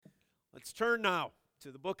Let's turn now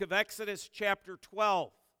to the book of Exodus chapter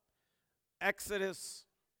 12. Exodus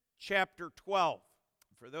chapter 12.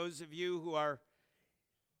 For those of you who are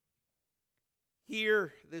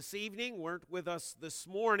here this evening, weren't with us this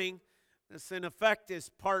morning, this in effect is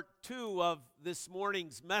part 2 of this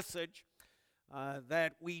morning's message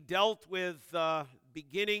that we dealt with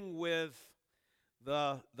beginning with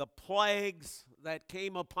the plagues that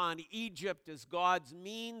came upon Egypt as God's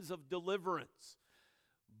means of deliverance.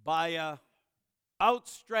 By an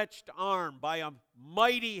outstretched arm, by a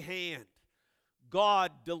mighty hand,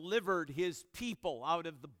 God delivered his people out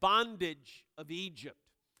of the bondage of Egypt.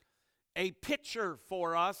 A picture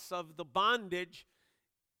for us of the bondage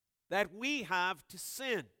that we have to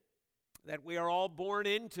sin, that we are all born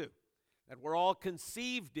into, that we're all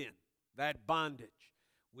conceived in, that bondage.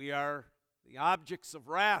 We are the objects of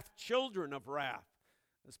wrath, children of wrath,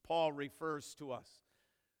 as Paul refers to us.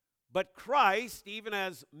 But Christ, even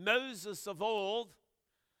as Moses of old,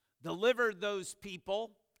 delivered those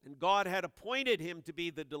people, and God had appointed him to be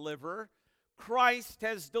the deliverer, Christ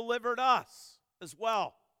has delivered us as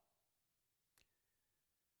well.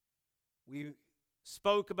 We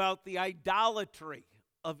spoke about the idolatry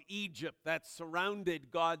of Egypt that surrounded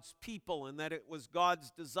God's people, and that it was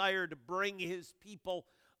God's desire to bring his people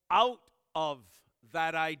out of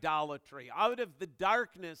that idolatry, out of the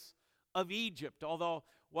darkness of Egypt. Although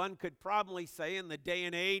one could probably say in the day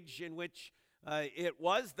and age in which it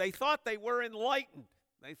was, they thought they were enlightened.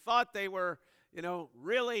 They thought they were,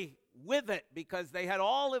 really with it because they had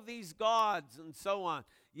all of these gods and so on.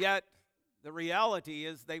 Yet the reality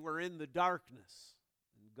is they were in the darkness.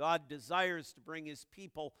 And God desires to bring his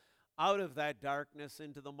people out of that darkness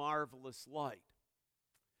into the marvelous light.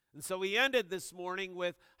 And so we ended this morning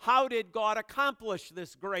with, how did God accomplish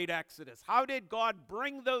this great exodus? How did God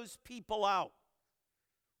bring those people out?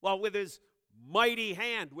 Well, with his mighty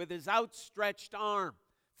hand, with his outstretched arm,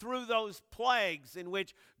 through those plagues in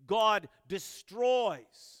which God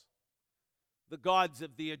destroys the gods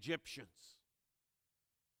of the Egyptians.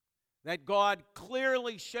 That God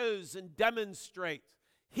clearly shows and demonstrates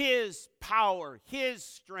his power, his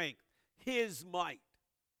strength, his might.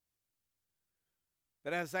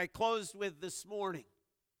 But as I closed with this morning,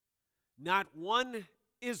 not one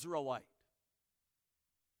Israelite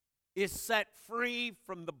is set free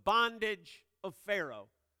from the bondage of Pharaoh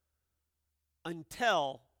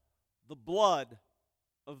until the blood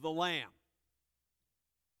of the Lamb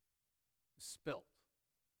is spilt.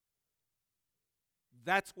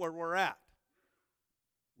 That's where we're at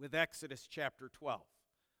with Exodus chapter 12.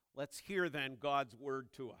 Let's hear then God's word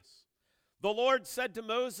to us. The Lord said to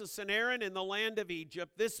Moses and Aaron in the land of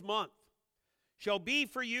Egypt, "This month shall be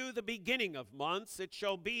for you the beginning of months. It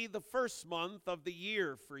shall be the first month of the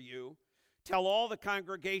year for you. Tell all the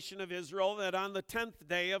congregation of Israel that on the 10th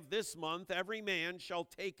day of this month every man shall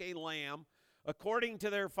take a lamb according to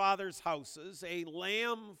their fathers' houses, a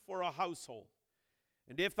lamb for a household.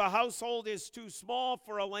 And if the household is too small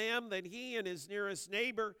for a lamb, then he and his nearest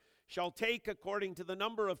neighbor shall take according to the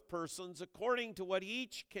number of persons, according to what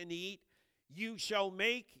each can eat. You shall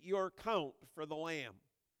make your count for the lamb.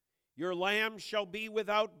 Your lamb shall be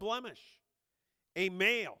without blemish, a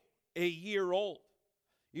male, a year old.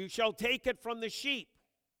 You shall take it from the sheep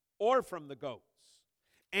or from the goats,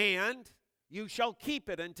 and you shall keep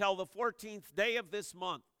it until the 14th day of this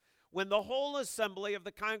month, when the whole assembly of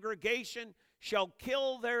the congregation shall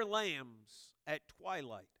kill their lambs at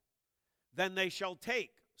twilight. Then they shall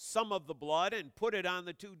take some of the blood and put it on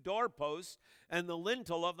the 2 doorposts and the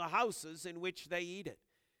lintel of the houses in which they eat it.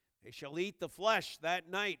 They shall eat the flesh that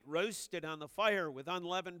night, roasted on the fire with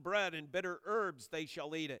unleavened bread and bitter herbs they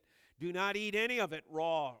shall eat it. Do not eat any of it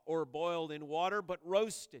raw or boiled in water, but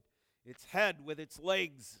roasted, its head with its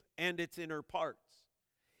legs and its inner parts.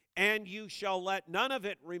 And you shall let none of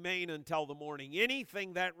it remain until the morning.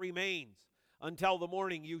 Anything that remains until the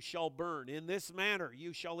morning you shall burn. In this manner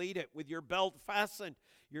you shall eat it, with your belt fastened,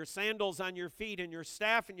 your sandals on your feet, and your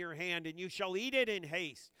staff in your hand, and you shall eat it in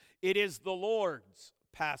haste. It is the Lord's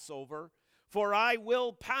Passover. For I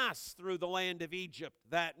will pass through the land of Egypt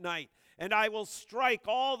that night, and I will strike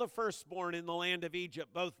all the firstborn in the land of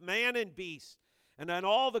Egypt, both man and beast. And on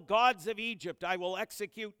all the gods of Egypt I will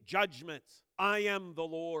execute judgments. I am the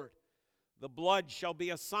Lord. The blood shall be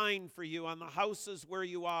a sign for you on the houses where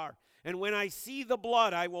you are. And when I see the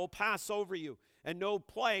blood, I will pass over you, and no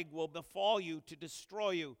plague will befall you to destroy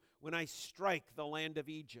you when I strike the land of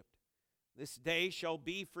Egypt. This day shall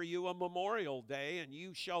be for you a memorial day, and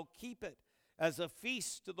you shall keep it as a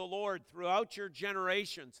feast to the Lord throughout your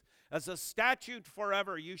generations. As a statute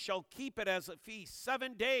forever, you shall keep it as a feast.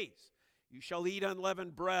 7 days You shall eat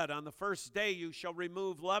unleavened bread. On the first day you shall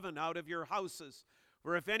remove leaven out of your houses.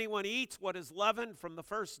 For if anyone eats what is leavened from the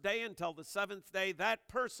first day until the seventh day, that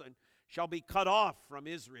person shall be cut off from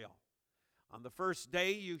Israel. On the first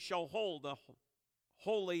day you shall hold a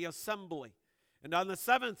holy assembly, and on the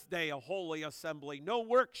seventh day a holy assembly. No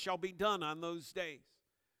work shall be done on those days.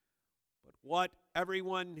 But what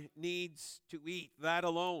everyone needs to eat, that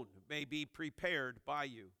alone may be prepared by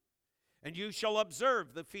you. And you shall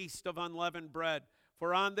observe the feast of unleavened bread.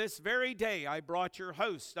 For on this very day I brought your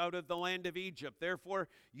host out of the land of Egypt. Therefore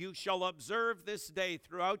you shall observe this day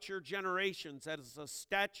throughout your generations as a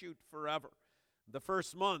statute forever. The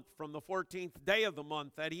first month, from the 14th day of the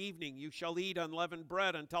month at evening, you shall eat unleavened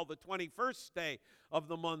bread until the 21st day of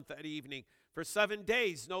the month at evening. For 7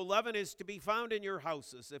 days no leaven is to be found in your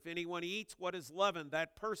houses. If anyone eats what is leavened,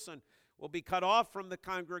 that person will be cut off from the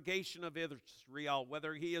congregation of Israel,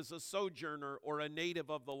 whether he is a sojourner or a native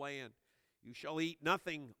of the land. You shall eat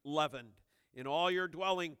nothing leavened. In all your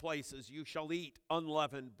dwelling places you shall eat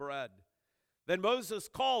unleavened bread. Then Moses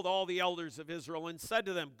called all the elders of Israel and said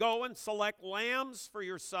to them, Go and select lambs for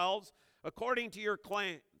yourselves according to your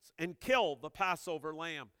clans, and kill the Passover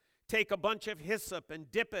lamb. Take a bunch of hyssop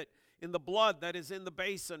and dip it in the blood that is in the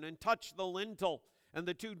basin, and touch the lintel and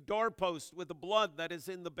the 2 doorposts with the blood that is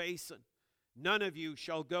in the basin. None of you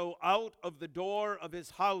shall go out of the door of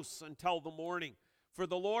his house until the morning, for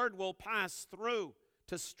the Lord will pass through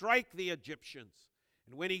to strike the Egyptians.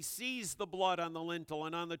 And when he sees the blood on the lintel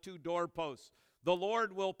and on the 2 doorposts, the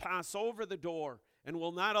Lord will pass over the door and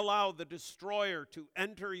will not allow the destroyer to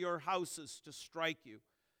enter your houses to strike you.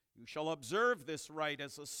 You shall observe this rite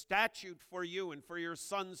as a statute for you and for your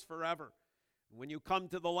sons forever. And when you come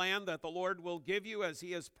to the land that the Lord will give you as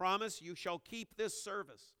he has promised, you shall keep this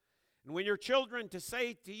service. And when your children to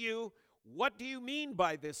say to you, What do you mean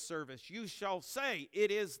by this service? You shall say,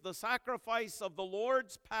 It is the sacrifice of the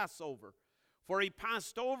Lord's Passover. For he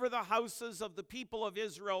passed over the houses of the people of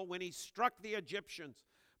Israel when he struck the Egyptians,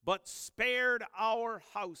 but spared our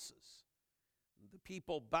houses. The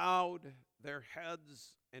people bowed their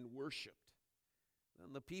heads and worshiped.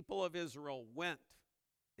 Then the people of Israel went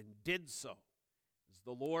and did so, as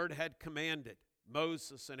the Lord had commanded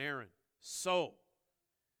Moses and Aaron. So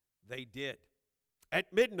they did.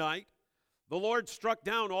 At midnight, the Lord struck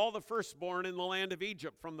down all the firstborn in the land of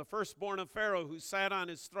Egypt, from the firstborn of Pharaoh who sat on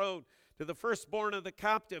his throne to the firstborn of the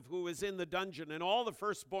captive who was in the dungeon, and all the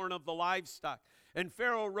firstborn of the livestock. And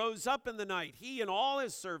Pharaoh rose up in the night, he and all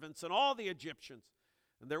his servants and all the Egyptians.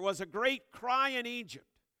 And there was a great cry in Egypt,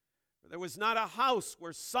 for there was not a house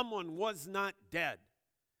where someone was not dead.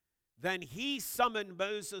 Then he summoned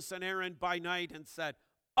Moses and Aaron by night and said,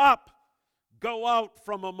 Up, go out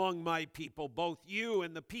from among my people, both you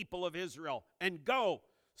and the people of Israel, and go,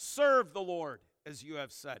 serve the Lord, as you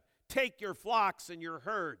have said. Take your flocks and your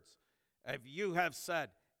herds, as you have said,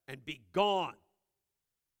 and be gone.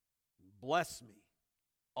 Bless me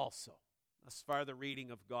also. Thus far the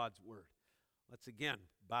reading of God's word. Let's again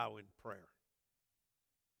bow in prayer.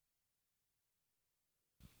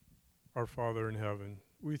 Our Father in heaven,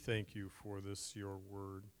 we thank you for this, your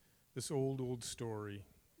word, this old story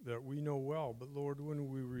that we know well. But Lord, when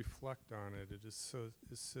we reflect on it, it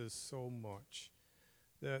says so much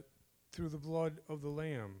that through the blood of the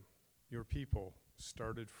Lamb, your people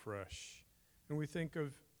started fresh. And we think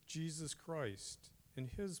of Jesus Christ and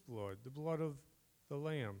his blood, the blood of the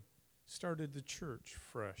Lamb, started the church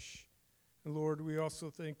fresh. And Lord, we also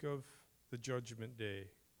think of the judgment day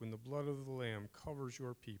when the blood of the Lamb covers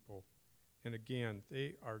your people. And again,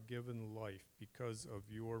 they are given life because of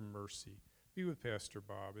your mercy. Be with Pastor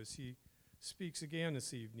Bob as he speaks again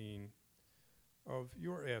this evening of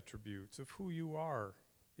your attributes, of who you are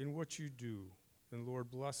and what you do. And Lord,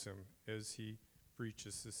 bless him as he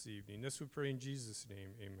preaches this evening. This we pray in Jesus'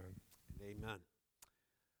 name. Amen. Amen.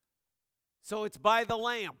 So it's by the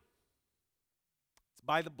Lamb. It's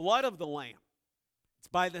by the blood of the Lamb. It's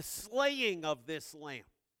by the slaying of this Lamb.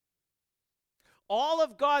 All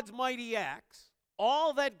of God's mighty acts,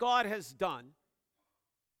 all that God has done,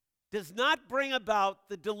 does not bring about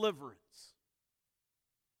the deliverance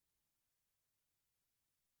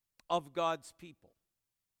of God's people.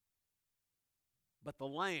 But the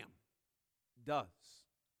Lamb does.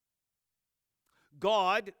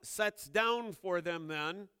 God sets down for them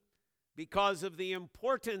then, because of the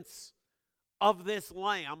importance of this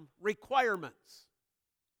Lamb, requirements.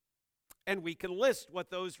 And we can list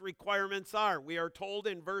what those requirements are. We are told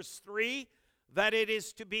in verse 3 that it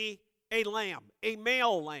is to be a lamb, a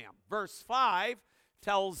male lamb. Verse 5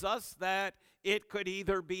 tells us that it could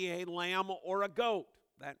either be a lamb or a goat.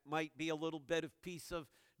 That might be a little bit of piece of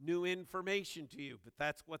new information to you, but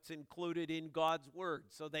that's what's included in God's word.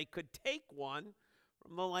 So they could take one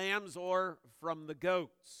from the lambs or from the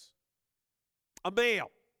goats. A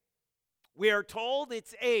male. We are told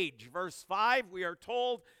its age. Verse 5, we are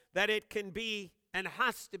told that it can be and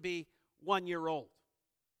has to be 1 year old.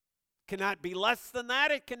 Cannot be less than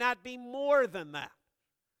that. It cannot be more than that.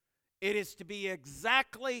 It is to be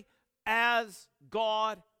exactly as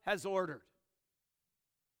God has ordered.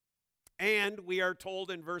 And we are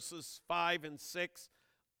told in verses 5 and 6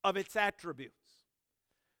 of its attributes.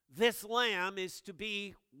 This lamb is to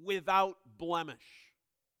be without blemish.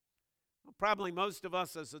 Well, probably most of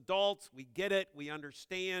us as adults, we get it, we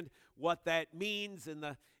understand what that means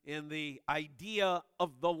in the idea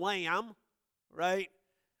of the lamb, right?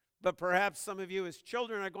 But perhaps some of you as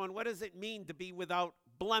children are going, what does it mean to be without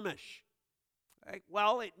blemish? Right?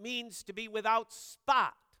 Well, it means to be without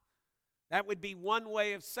spot. That would be one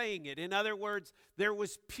way of saying it. In other words, there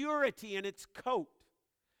was purity in its coat.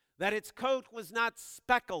 That its coat was not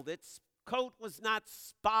speckled, its coat was not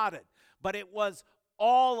spotted, but it was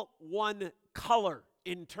all one color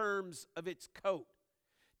in terms of its coat.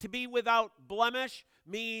 To be without blemish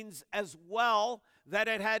means as well that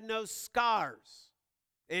it had no scars.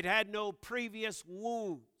 It had no previous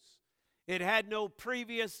wounds. It had no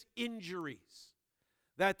previous injuries.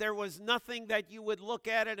 That there was nothing that you would look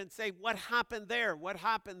at it and say, what happened there? What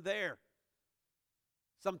happened there?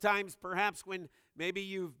 Sometimes perhaps when maybe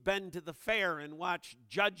you've been to the fair and watched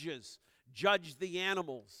judges judge the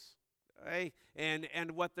animals, right?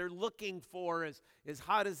 And what they're looking for is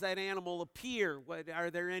how does that animal appear?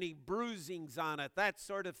 Are there any bruisings on it? That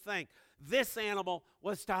sort of thing. This animal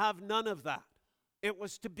was to have none of that. It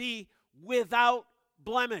was to be without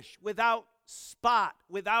blemish, without spot,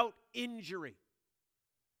 without injury.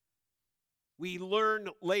 We learn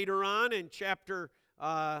later on in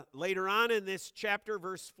this chapter,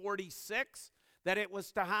 verse 46, that it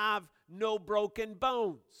was to have no broken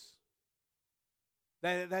bones.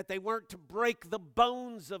 That they weren't to break the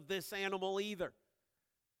bones of this animal either.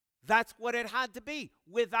 That's what it had to be,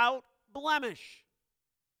 without blemish.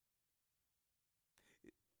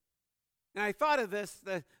 And I thought of this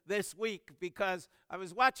this week because I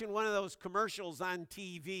was watching one of those commercials on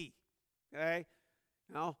TV, okay?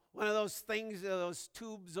 You know, one of those things, those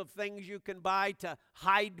tubes of things you can buy to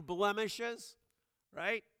hide blemishes,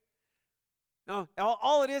 right? No,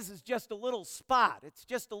 all it is just a little spot. It's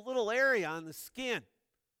just a little area on the skin,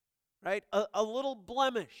 right? A little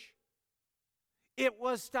blemish. It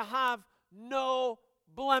was to have no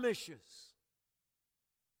blemishes.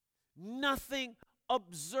 Nothing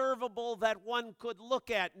observable that one could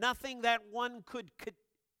look at. Nothing that one could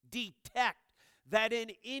detect that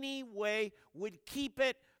in any way would keep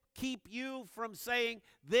you from saying,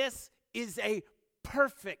 this is a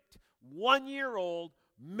perfect 1-year-old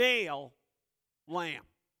male lamb.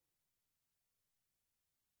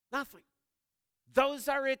 Nothing. Those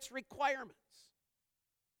are its requirements.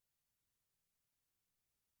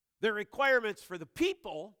 The requirements for the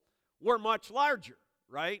people were much larger,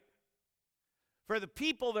 right? For the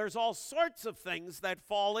people, there's all sorts of things that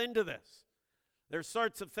fall into this. There's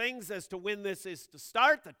sorts of things as to when this is to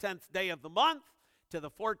start, the 10th day of the month to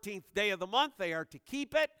the 14th day of the month. They are to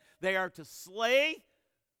keep it. They are to slay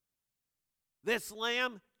this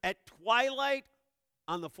lamb at twilight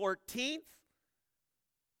on the 14th.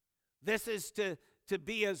 This is to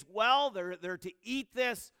be as well. They're to eat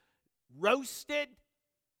this roasted.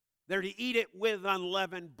 They're to eat it with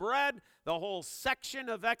unleavened bread. The whole section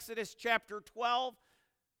of Exodus chapter 12,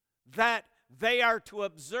 that they are to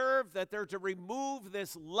observe, that they're to remove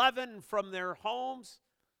this leaven from their homes.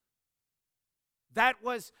 That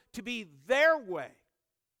was to be their way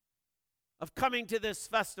of coming to this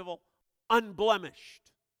festival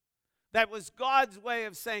unblemished. That was God's way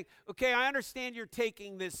of saying, okay, I understand you're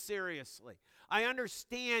taking this seriously. I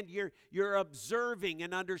understand you're observing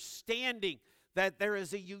and understanding that there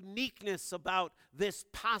is a uniqueness about this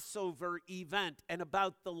Passover event and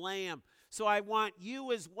about the lamb. So I want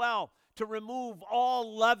you as well to remove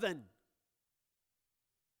all leaven.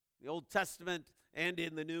 The Old Testament and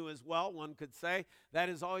in the New as well, one could say, that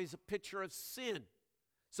is always a picture of sin.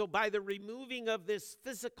 So by the removing of this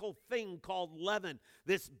physical thing called leaven,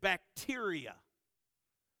 this bacteria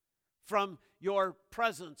from your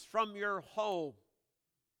presence, from your home,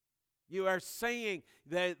 you are saying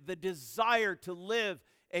that the desire to live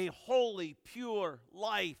a holy, pure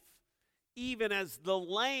life, even as the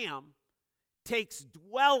Lamb takes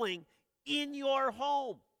dwelling in your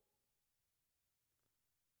home.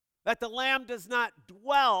 That the Lamb does not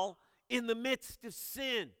dwell in the midst of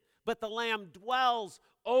sin, but the Lamb dwells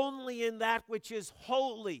only in that which is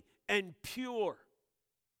holy and pure.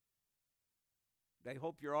 I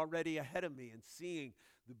hope you're already ahead of me and seeing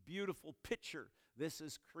the beautiful picture this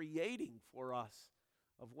is creating for us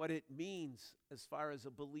of what it means as far as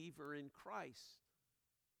a believer in Christ.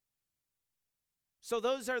 So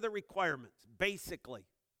those are the requirements, basically.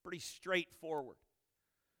 Pretty straightforward.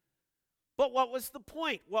 But what was the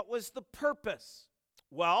point? What was the purpose?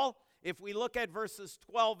 Well, if we look at verses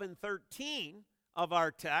 12 and 13 of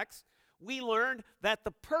our text, we learned that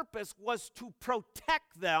the purpose was to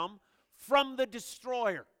protect them from the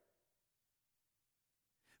destroyer.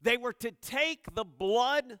 They were to take the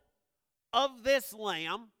blood of this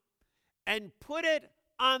lamb and put it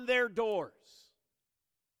on their doors.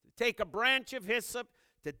 To take a branch of hyssop,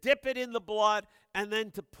 to dip it in the blood, and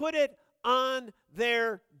then to put it on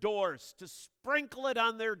their doors, to sprinkle it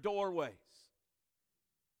on their doorways.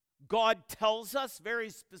 God tells us very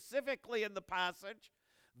specifically in the passage,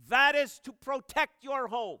 that is to protect your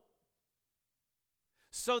home.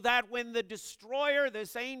 So that when the destroyer,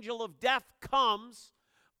 this angel of death, comes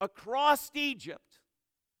across Egypt,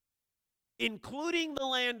 including the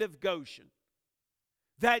land of Goshen,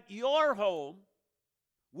 that your home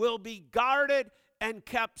will be guarded and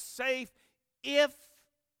kept safe if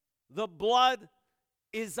the blood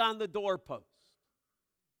is on the doorpost.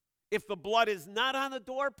 If the blood is not on the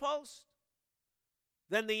doorpost,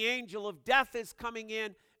 then the angel of death is coming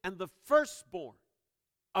in, and the firstborn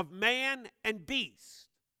of man and beast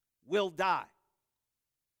will die.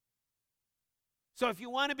 So if you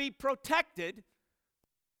want to be protected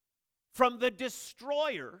from the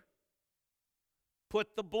destroyer,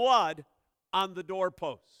 put the blood on the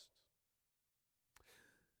doorpost.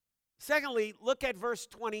 Secondly, look at verse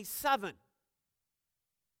 27.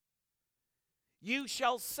 You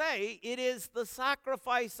shall say, it is the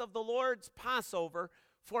sacrifice of the Lord's Passover,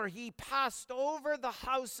 for he passed over the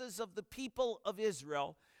houses of the people of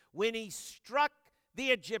Israel when he struck the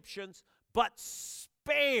Egyptians, but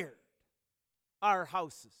spared our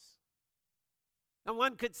houses. Now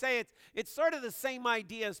one could say it's sort of the same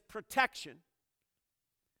idea as protection.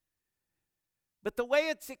 But the way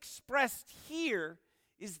it's expressed here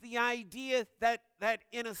is the idea that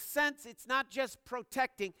in a sense it's not just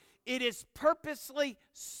protecting, it is purposely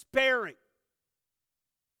sparing.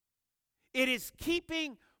 It is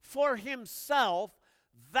keeping for himself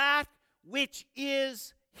that which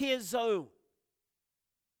is his own.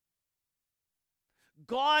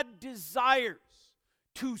 God desires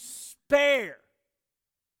to spare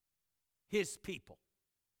his people.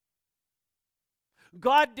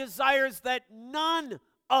 God desires that none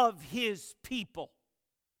of his people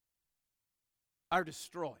are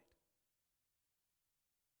destroyed.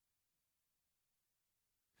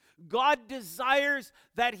 God desires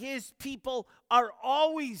that his people are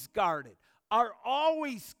always guarded, are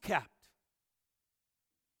always kept.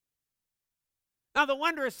 Now, the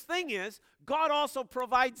wondrous thing is, God also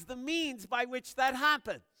provides the means by which that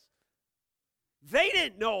happens. They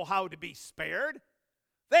didn't know how to be spared.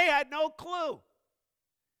 They had no clue.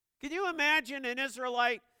 Can you imagine an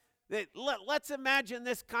Israelite? Let's imagine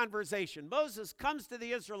this conversation. Moses comes to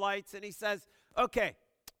the Israelites and he says, okay,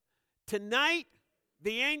 tonight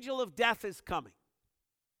the angel of death is coming.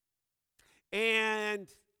 And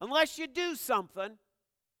unless you do something,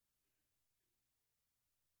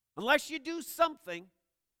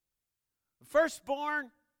 the firstborn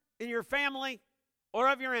in your family or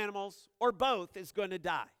of your animals or both is going to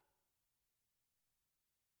die.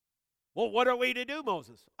 Well, what are we to do,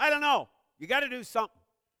 Moses? I don't know. You got to do something.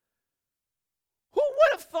 Who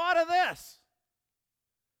would have thought of this?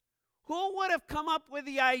 Who would have come up with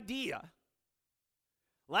the idea?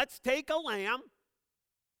 Let's take a lamb,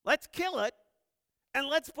 let's kill it, and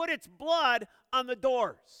let's put its blood on the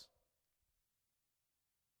doors.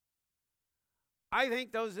 I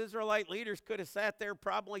think those Israelite leaders could have sat there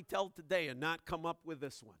probably till today and not come up with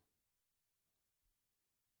this one.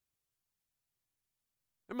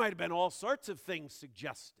 There might have been all sorts of things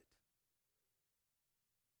suggested.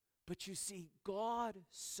 But you see, God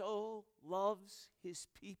so loves his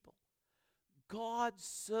people. God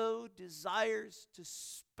so desires to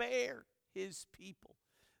spare his people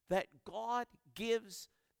that God gives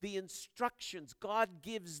the instructions. God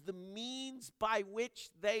gives the means by which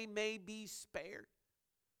they may be spared.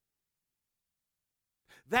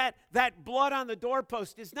 That blood on the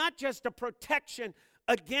doorpost is not just a protection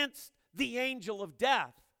against the angel of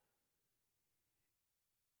death.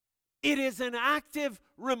 It is an active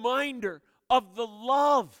reminder of the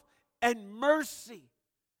love and mercy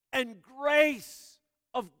and grace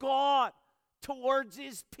of God towards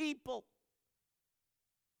his people.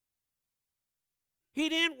 He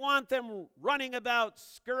didn't want them running about,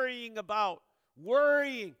 scurrying about,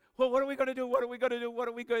 worrying. Well, what are we going to do? What are we going to do? What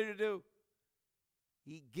are we going to do?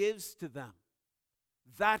 He gives to them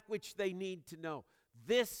that which they need to know.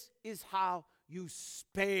 This is how you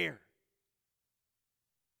spare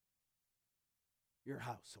your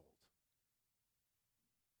household.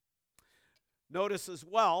 Notice as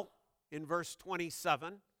well in verse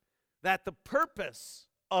 27 that the purpose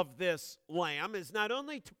of this lamb is not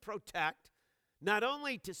only to protect, not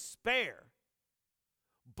only to spare,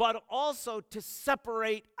 but also to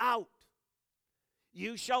separate out.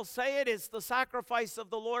 You shall say it is the sacrifice of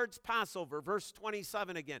the Lord's Passover. Verse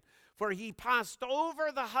 27 again. For he passed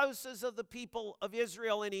over the houses of the people of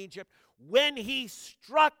Israel in Egypt when he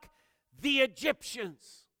struck the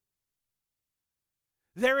Egyptians.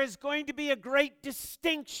 There is going to be a great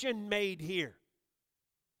distinction made here.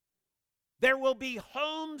 There will be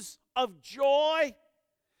homes of joy,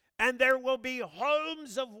 and there will be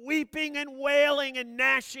homes of weeping and wailing and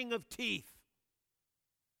gnashing of teeth.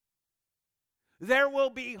 There will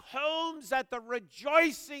be homes at the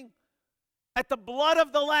rejoicing at the blood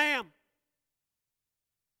of the Lamb.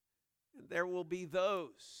 And there will be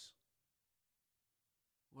those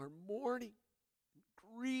who are mourning,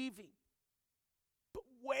 grieving, but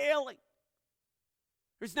wailing.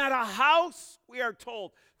 There's not a house, we are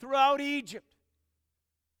told, throughout Egypt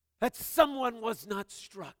that someone was not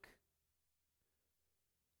struck.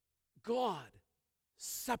 God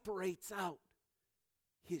separates out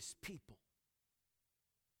his people.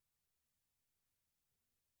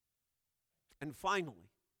 And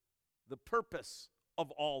finally, the purpose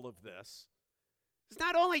of all of this is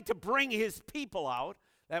not only to bring his people out,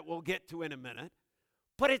 that we'll get to in a minute,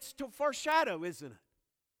 but it's to foreshadow, isn't it?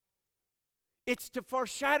 It's to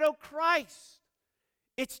foreshadow Christ.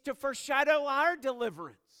 It's to foreshadow our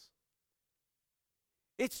deliverance.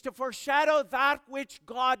 It's to foreshadow that which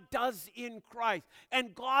God does in Christ.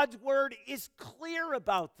 And God's word is clear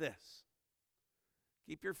about this.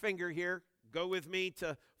 Keep your finger here. Go with me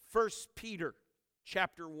to 1 Peter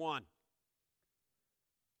chapter 1.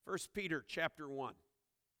 1 Peter chapter 1.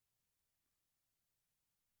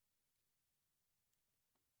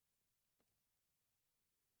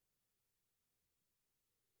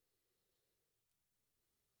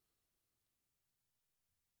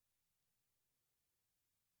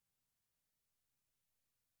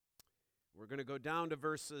 We're going to go down to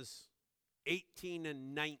verses 18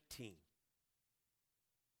 and 19.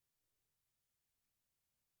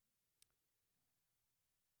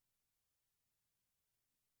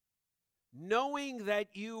 Knowing that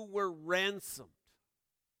you were ransomed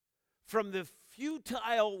from the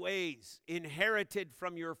futile ways inherited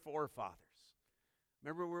from your forefathers.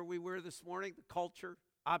 Remember where we were this morning? The culture,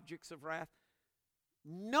 objects of wrath.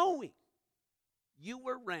 Knowing you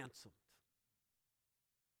were ransomed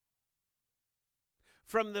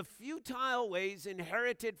from the futile ways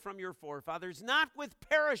inherited from your forefathers, not with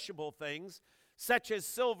perishable things such as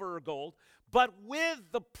silver or gold, but with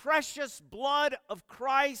the precious blood of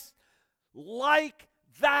Christ, like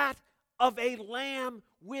that of a lamb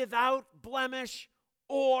without blemish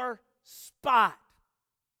or spot.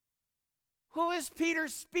 Who is Peter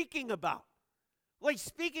speaking about? Well, he's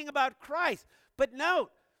speaking about Christ. But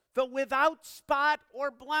note, the without spot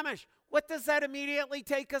or blemish. What does that immediately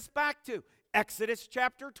take us back to? Exodus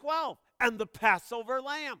chapter 12 and the Passover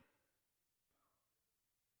lamb.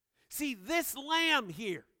 See, this lamb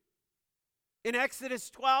here in Exodus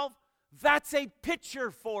 12, that's a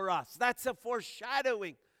picture for us. That's a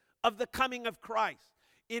foreshadowing of the coming of Christ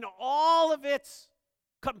in all of its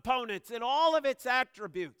components, in all of its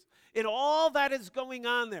attributes, in all that is going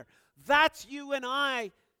on there. That's you and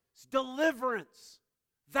I's deliverance.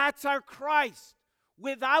 That's our Christ,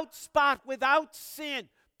 without spot, without sin,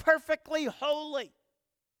 perfectly holy.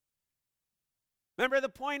 Remember the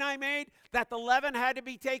point I made? That the leaven had to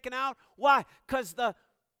be taken out? Why? Because the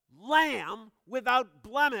lamb without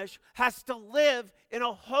blemish has to live in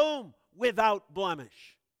a home without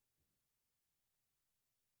blemish.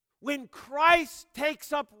 When Christ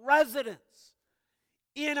takes up residence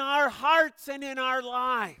in our hearts and in our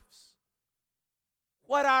lives,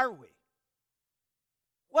 what are we?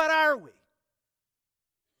 What are we?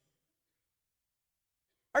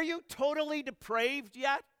 Are you totally depraved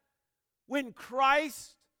yet? When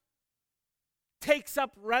Christ takes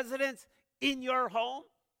up residence in your home?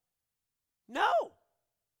 No.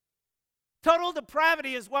 Total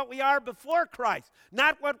depravity is what we are before Christ,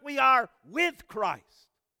 not what we are with Christ.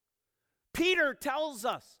 Peter tells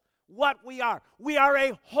us what we are. We are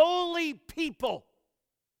a holy people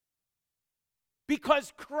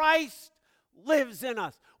because Christ lives in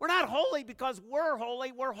us. We're not holy because we're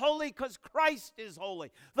holy. We're holy because Christ is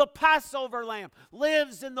holy. The Passover lamb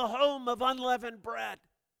lives in the home of unleavened bread.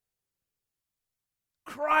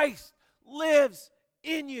 Christ lives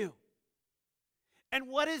in you. And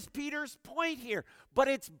what is Peter's point here? But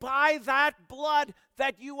it's by that blood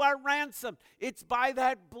that you are ransomed. It's by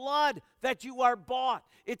that blood that you are bought.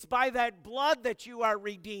 It's by that blood that you are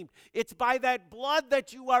redeemed. It's by that blood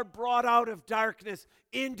that you are brought out of darkness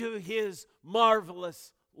into his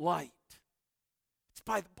marvelous light. It's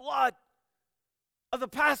by the blood of the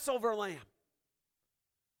Passover lamb.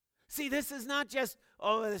 See, this is not just,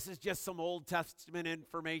 this is just some Old Testament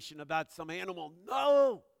information about some animal.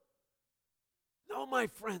 No. No, my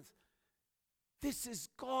friends. This is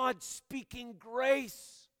God speaking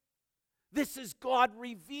grace. This is God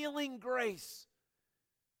revealing grace.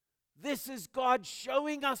 This is God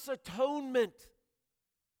showing us atonement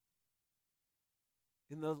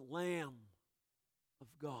in the Lamb of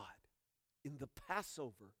God, in the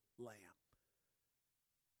Passover Lamb,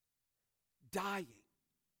 dying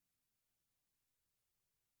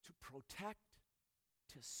to protect,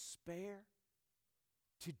 to spare,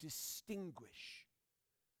 to distinguish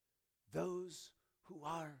those who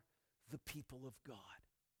are the people of God.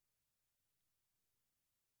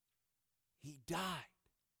 He died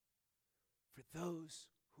for those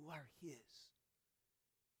who are his.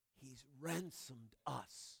 He's ransomed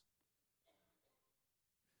us.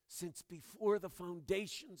 Since before the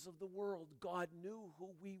foundations of the world, God knew who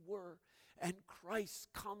we were, and Christ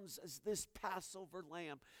comes as this Passover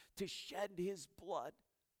lamb to shed his blood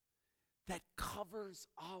that covers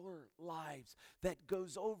our lives, that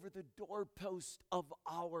goes over the doorpost of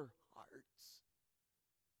our hearts,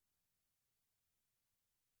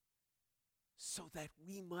 so that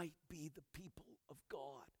we might be the people of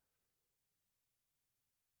God,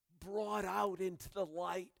 brought out into the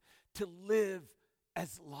light to live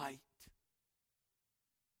as light,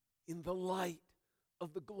 in the light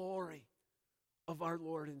of the glory of our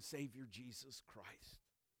Lord and Savior Jesus Christ.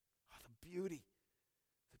 Oh, the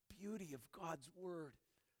beauty of God's Word,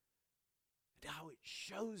 and how it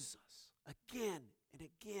shows us again and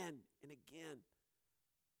again and again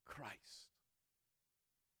Christ.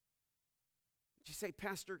 You say,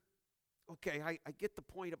 Pastor, okay, I get the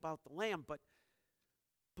point about the lamb, but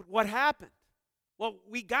what happened? Well,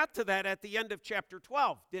 we got to that at the end of chapter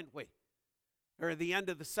 12, didn't we? Or the end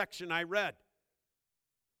of the section I read.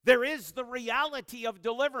 There is the reality of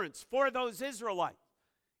deliverance for those Israelites.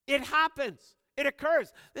 It happens. It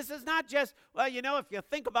occurs. This is not just, if you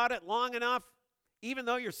think about it long enough, even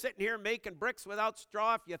though you're sitting here making bricks without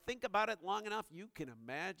straw, if you think about it long enough, you can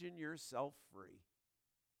imagine yourself free.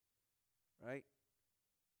 Right?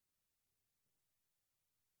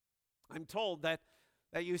 I'm told that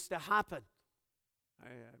used to happen. I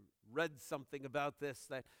read something about this,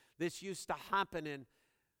 that this used to happen in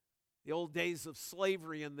the old days of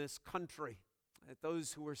slavery in this country. That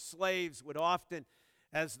those who were slaves would often,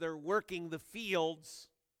 as they're working the fields,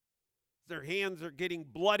 their hands are getting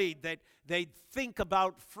bloodied, that they'd think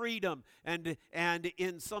about freedom and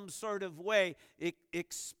in some sort of way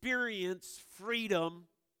experience freedom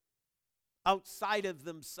outside of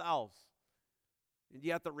themselves. And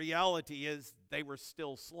yet the reality is they were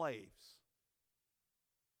still slaves.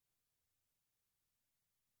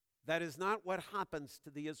 That is not what happens to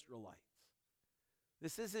the Israelites.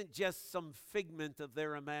 This isn't just some figment of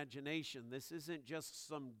their imagination. This isn't just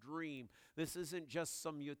some dream. This isn't just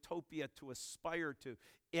some utopia to aspire to.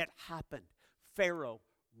 It happened. Pharaoh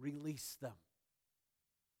released them.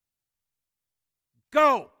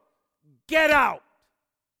 Go! Get out!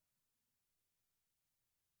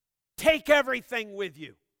 Take everything with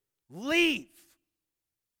you. Leave!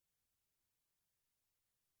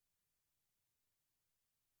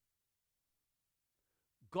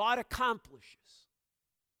 God accomplishes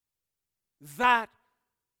that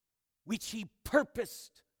which he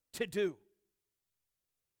purposed to do.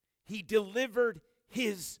 He delivered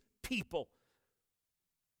his people.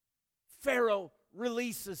 Pharaoh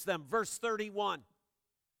releases them. Verse 31.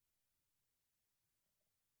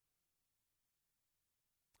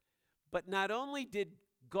 But not only did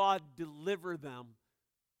God deliver them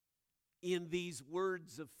in these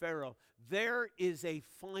words of Pharaoh, there is a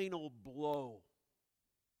final blow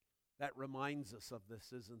that reminds us of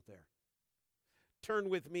this, isn't there? Turn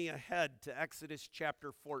with me ahead to Exodus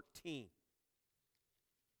chapter 14.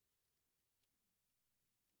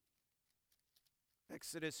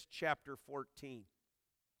 Exodus chapter 14.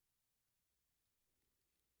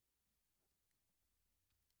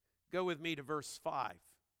 Go with me to verse 5.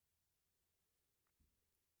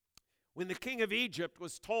 When the king of Egypt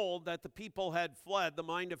was told that the people had fled, the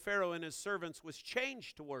mind of Pharaoh and his servants was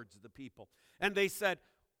changed towards the people. And they said,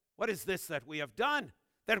 "What is this that we have done,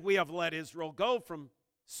 that we have let Israel go from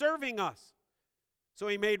serving us?" So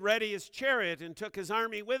he made ready his chariot and took his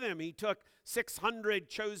army with him. He took 600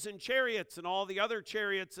 chosen chariots and all the other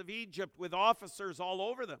chariots of Egypt with officers all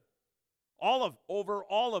over them, over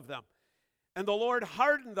all of them. And the Lord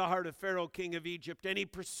hardened the heart of Pharaoh, king of Egypt, and he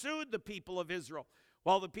pursued the people of Israel,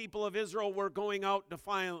 while the people of Israel were going out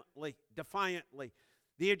defiantly.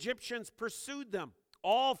 The Egyptians pursued them,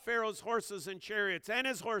 all Pharaoh's horses and chariots, and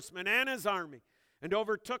his horsemen, and his army, and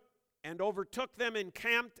overtook them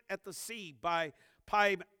encamped at the sea by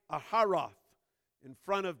Pi-hahiroth, in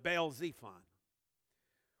front of Baal-zephon.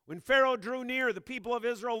 When Pharaoh drew near, the people of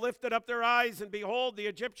Israel lifted up their eyes, and behold, the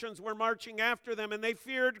Egyptians were marching after them, and they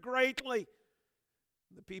feared greatly.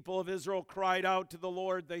 The people of Israel cried out to the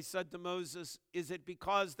Lord. They said to Moses, "Is it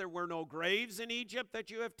because there were no graves in Egypt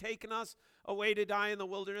that you have taken us away to die in the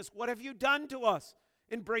wilderness? What have you done to us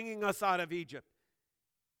in bringing us out of Egypt?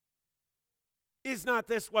 Is not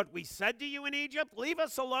this what we said to you in Egypt? Leave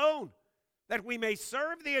us alone, that we may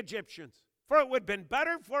serve the Egyptians. For it would have been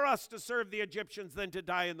better for us to serve the Egyptians than to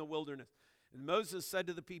die in the wilderness." And Moses said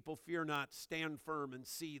to the people, "Fear not, stand firm and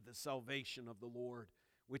see the salvation of the Lord,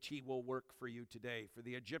 which he will work for you today. For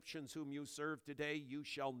the Egyptians whom you serve today, you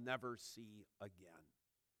shall never see again.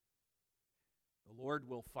 The Lord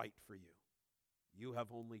will fight for you. You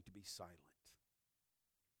have only to be silent."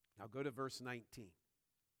 Now go to verse 19.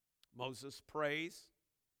 Moses prays.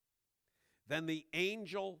 Then the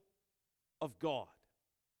angel of God,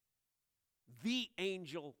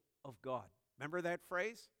 remember that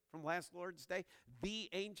phrase from last Lord's Day? The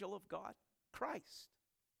angel of God, Christ.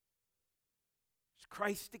 It's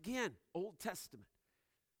Christ again, Old Testament.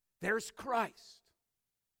 There's Christ.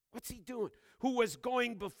 What's he doing? Who was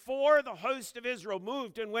going before the host of Israel,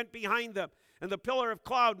 moved and went behind them. And the pillar of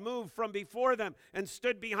cloud moved from before them and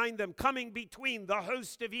stood behind them, coming between the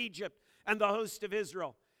host of Egypt and the host of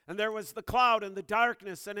Israel. And there was the cloud and the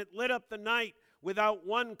darkness, and it lit up the night without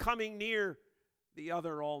one coming near the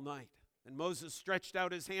other all night. And Moses stretched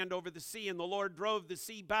out his hand over the sea, and the Lord drove the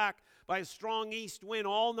sea back by a strong east wind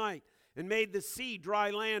all night, and made the sea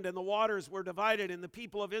dry land, and the waters were divided, and the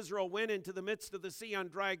people of Israel went into the midst of the sea on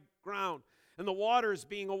dry ground, and the waters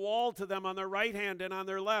being a wall to them on their right hand and on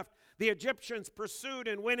their left. The Egyptians pursued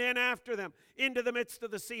and went in after them into the midst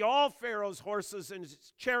of the sea, all Pharaoh's horses and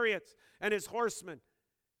his chariots and his horsemen.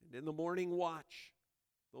 And in the morning watch,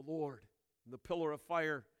 the Lord, in the pillar of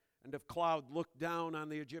fire and of cloud, looked down on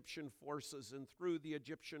the Egyptian forces and threw the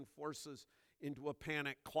Egyptian forces into a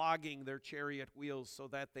panic, clogging their chariot wheels so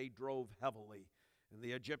that they drove heavily. And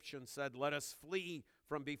the Egyptians said, "Let us flee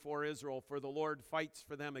from before Israel, for the Lord fights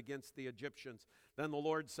for them against the Egyptians." Then the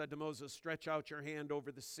Lord said to Moses, "Stretch out your hand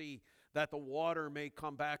over the sea, that the water may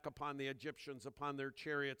come back upon the Egyptians, upon their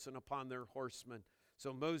chariots, and upon their horsemen."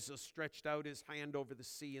 So Moses stretched out his hand over the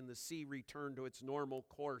sea, and the sea returned to its normal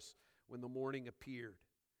course when the morning appeared.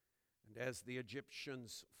 And as the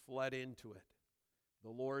Egyptians fled into it, the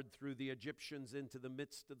Lord threw the Egyptians into the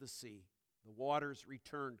midst of the sea. The waters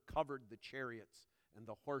returned, covered the chariots and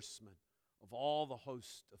the horsemen of all the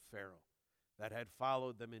host of Pharaoh that had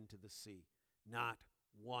followed them into the sea. Not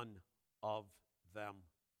one of them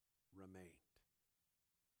remained.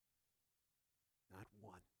 Not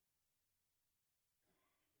one.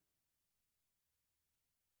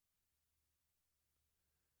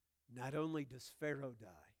 Not only does Pharaoh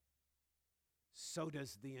die, so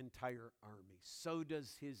does the entire army. So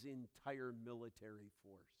does his entire military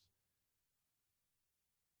force.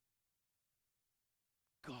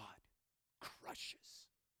 God crushes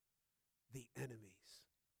the enemies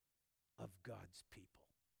of God's people.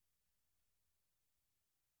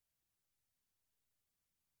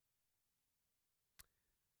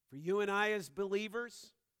 For you and I as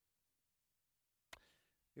believers,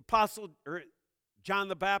 the Apostle John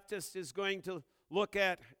the Baptist is going to look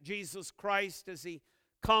at Jesus Christ as he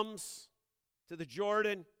comes to the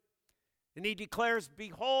Jordan, and he declares,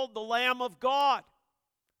 "Behold the Lamb of God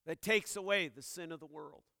that takes away the sin of the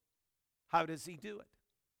world." How does he do it?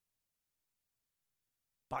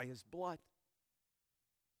 By his blood.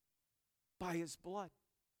 By his blood.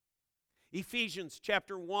 Ephesians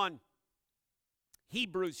chapter 1,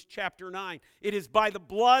 Hebrews chapter 9. It is by the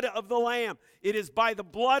blood of the Lamb, it is by the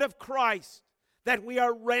blood of Christ that we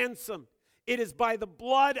are ransomed. It is by the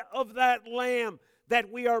blood of that Lamb that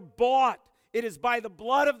we are bought. It is by the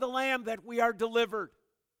blood of the Lamb that we are delivered.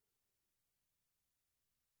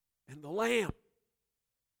 And the Lamb,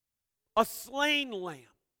 a slain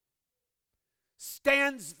Lamb,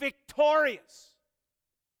 stands victorious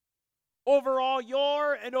over all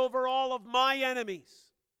your and over all of my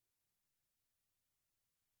enemies.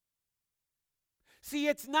 See,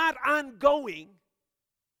 it's not ongoing.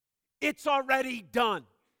 It's already done.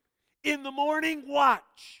 in the morning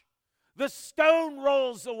watch, the stone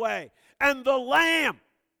rolls away, and the Lamb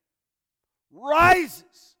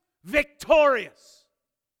rises victorious.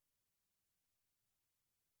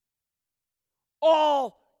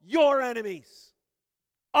 All your enemies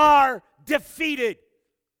are defeated.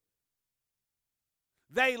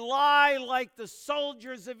 They lie like the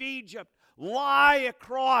soldiers of Egypt lie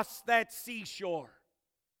across that seashore.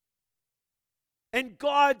 And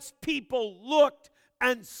God's people looked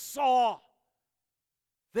and saw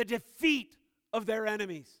the defeat of their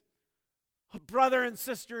enemies. Brother and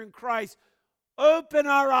sister in Christ, open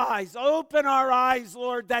our eyes,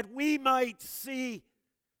 Lord, that we might see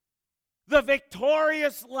the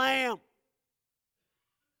victorious Lamb,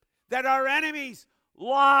 that our enemies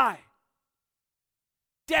lie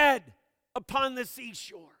dead upon the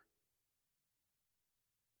seashore.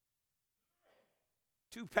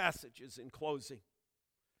 Two passages in closing.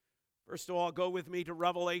 First of all, go with me to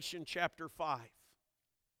Revelation chapter 5.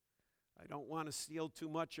 I don't want to steal too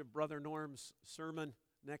much of Brother Norm's sermon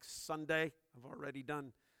next Sunday. I've already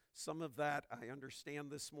done some of that, I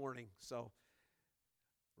understand, this morning. So,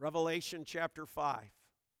 Revelation chapter 5.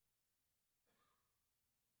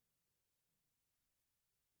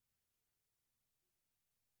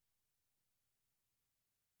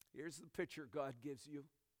 Here's the picture God gives you.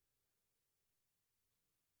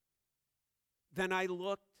 Then I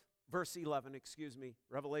looked, verse 11,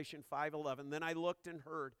 Revelation 5:11. Then I looked and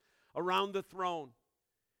heard around the throne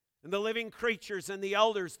and the living creatures and the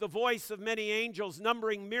elders the voice of many angels,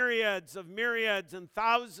 numbering myriads of myriads and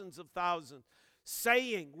thousands of thousands,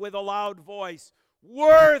 saying with a loud voice,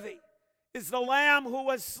 "Worthy is the Lamb who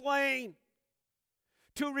was slain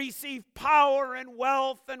to receive power and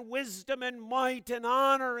wealth and wisdom and might and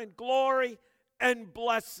honor and glory and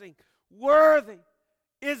blessing." Worthy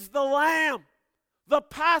is the Lamb, the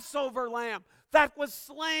Passover Lamb that was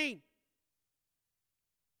slain.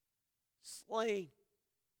 Slain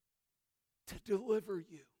to deliver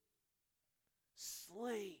you.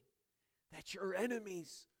 Slain that your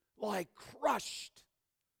enemies lie crushed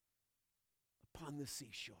upon the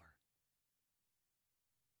seashore.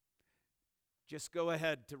 Just go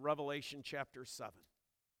ahead to Revelation chapter 7.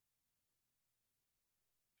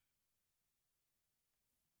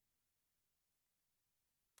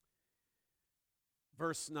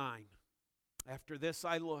 Verse 9. After this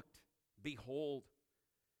I looked, behold,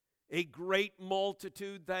 a great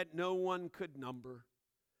multitude that no one could number,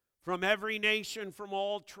 from every nation, from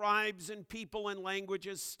all tribes and people and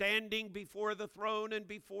languages, standing before the throne and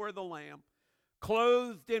before the Lamb,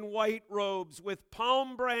 clothed in white robes, with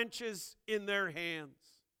palm branches in their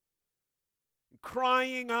hands,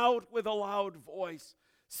 crying out with a loud voice,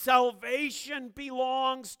 "Salvation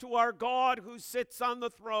belongs to our God who sits on the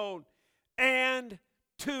throne and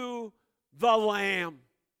to the Lamb."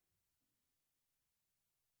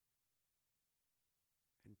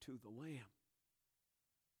 And to the Lamb.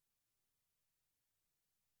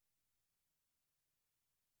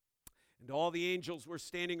 And all the angels were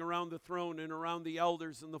standing around the throne and around the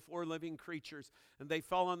elders and the four living creatures. And they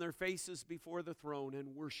fell on their faces before the throne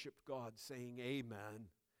and worshiped God, saying,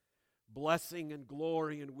 "Amen. Blessing and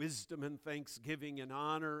glory and wisdom and thanksgiving and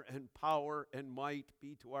honor and power and might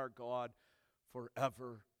be to our God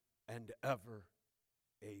forever and ever.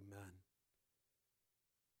 Amen."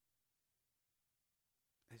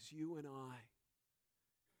 As you and I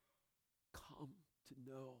come to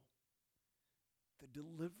know the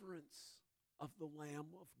deliverance of the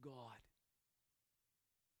Lamb of God,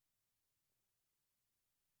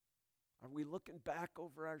 are we looking back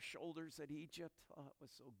over our shoulders at Egypt? Oh, it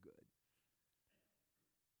was so good.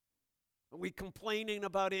 Are we complaining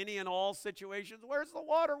about any and all situations? Where's the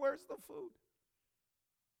water? Where's the food?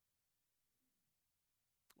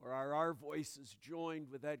 Or are our voices joined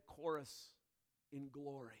with that chorus in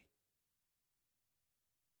glory?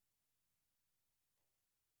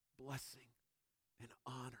 Blessing and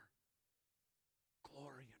honor,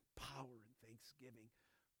 glory and power and thanksgiving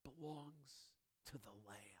belongs to the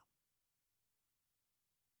Lamb.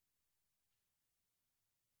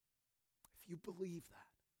 If you believe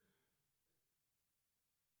that,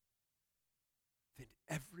 then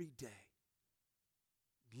every day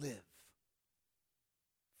live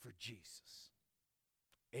for Jesus.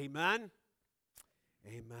 Amen.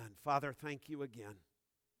 Amen. Father, thank you again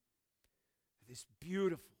for this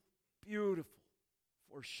beautiful, beautiful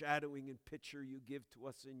foreshadowing and picture you give to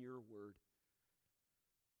us in your word.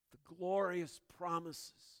 The glorious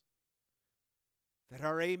promises that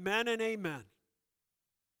are amen and amen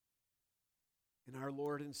in our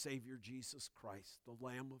Lord and Savior Jesus Christ, the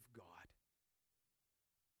Lamb of God,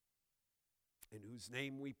 in whose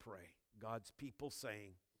name we pray. God's people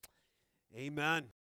saying, Amen.